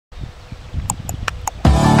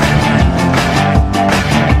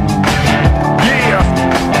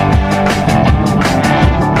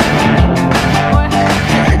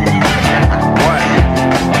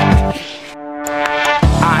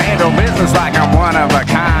I'm one of a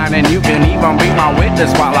kind, and you can even be my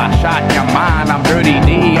witness while I shot your mind. I'm Dirty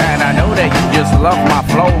D, and I know that you just love my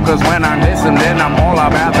flow, cause when I listen, then I'm all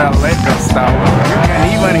about the liquor store. You can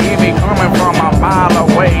even hear me coming from a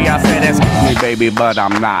mile away. I said, excuse me, baby, but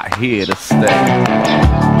I'm not here to stay.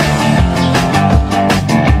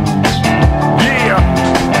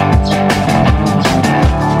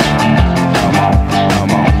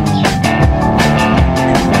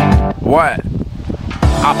 What?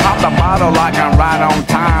 I pop the bottle like I'm right on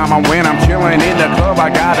time. And when I'm chilling in the club,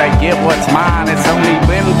 I gotta get what's mine. It's only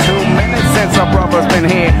been 2 minutes since a brother's been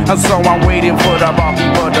here, and so I'm waiting for the bar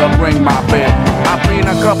people to bring my bill. I've been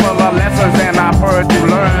a couple of lessons and I've heard you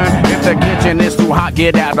learn. If the kitchen is too hot,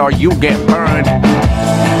 get out or you get burned.